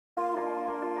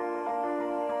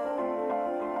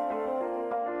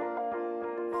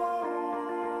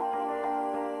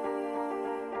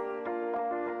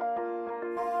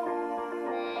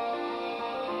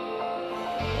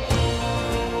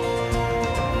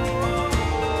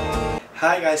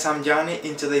Hi guys, I'm Johnny.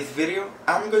 In today's video,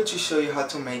 I'm going to show you how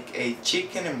to make a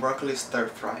chicken and broccoli stir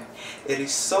fry. It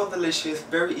is so delicious,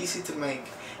 very easy to make,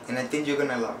 and I think you're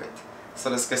gonna love it. So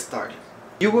let's get started.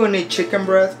 You will need chicken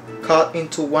breast cut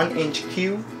into 1-inch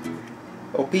cube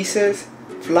or pieces,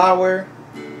 flour,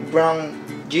 ground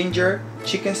ginger,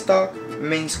 chicken stock,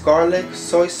 minced garlic,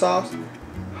 soy sauce,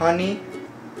 honey,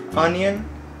 onion,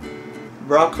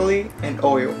 broccoli, and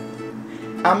oil.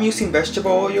 I'm using vegetable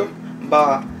oil,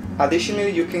 but additionally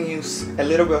you can use a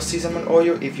little bit of sesame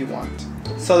oil if you want.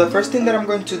 So the first thing that I'm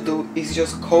going to do is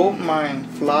just coat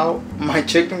my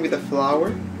chicken with the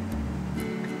flour.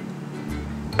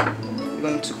 I'm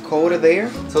going to coat it there.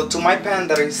 So to my pan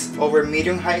that is over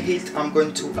medium-high heat, I'm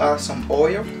going to add some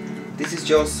oil. This is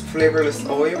just flavorless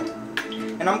oil,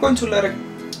 and I'm going to let it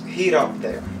heat up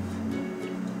there.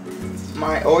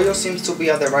 My oil seems to be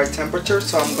at the right temperature,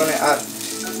 so I'm going to add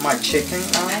my chicken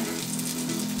now.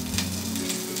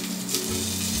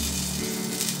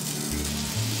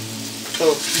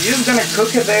 So you're just gonna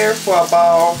cook it there for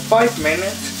about 5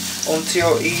 minutes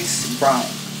until it's brown.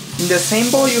 In the same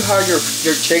bowl you have your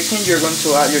chicken, you're going to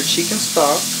add your chicken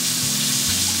stock,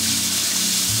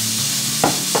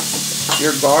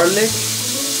 your garlic,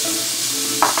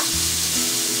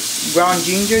 ground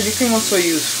ginger. You can also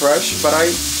use fresh, but I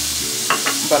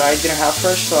didn't have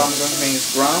fresh, so I'm going to use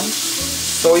ground.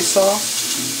 Soy sauce,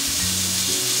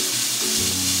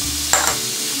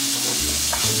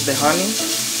 the honey,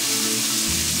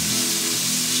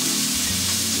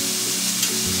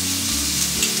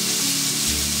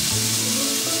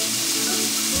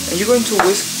 and you're going to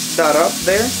whisk that up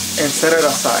there and set it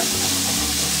aside.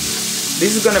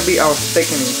 This is going to be our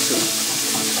thickening too.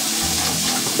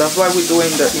 That's why we do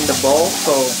it in the bowl,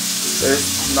 so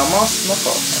there's no muss, no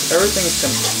sauce. Everything is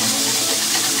simple.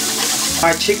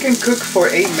 My chicken cooked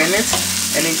for 8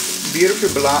 minutes and it's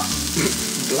beautifully brown,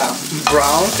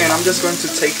 and I'm just going to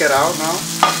take it out now.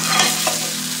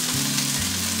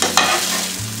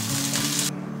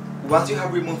 Once you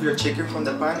have removed your chicken from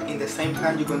the pan, in the same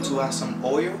pan you're going to add some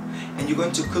oil, and you're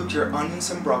going to cook your onions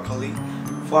and broccoli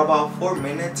for about 4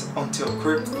 minutes until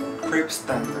crisp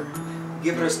tender.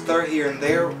 Give it a stir here and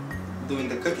there during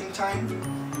the cooking time.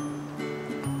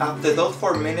 After those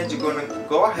 4 minutes, you're going to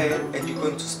go ahead and you're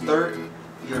going to stir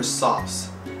your sauce.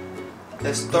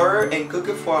 Stir and cook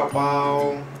it for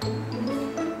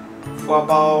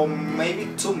about maybe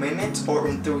 2 minutes or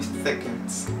until it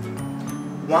thickens.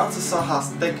 Once the sauce has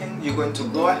thickened, you're going to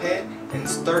go ahead and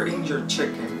stir in your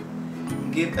chicken.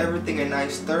 Give everything a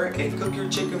nice stir and cook your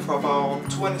chicken for about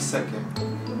 20 seconds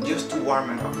just to warm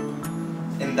it up.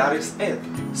 And that is it.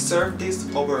 Serve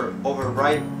this over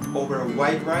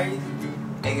white rice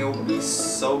and it will be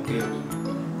so good.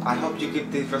 I hope you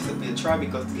give this recipe a try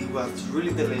because it was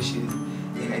really delicious,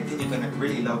 and I think you're gonna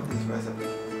really love this recipe.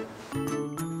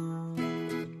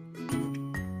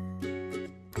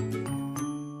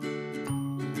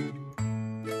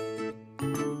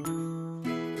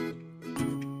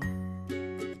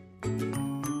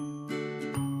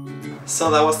 So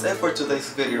that was it for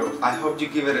today's video. I hope you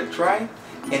give it a try,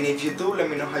 and if you do, let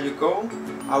me know how you go.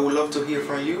 I would love to hear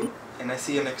from you, and I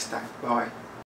see you next time. Bye.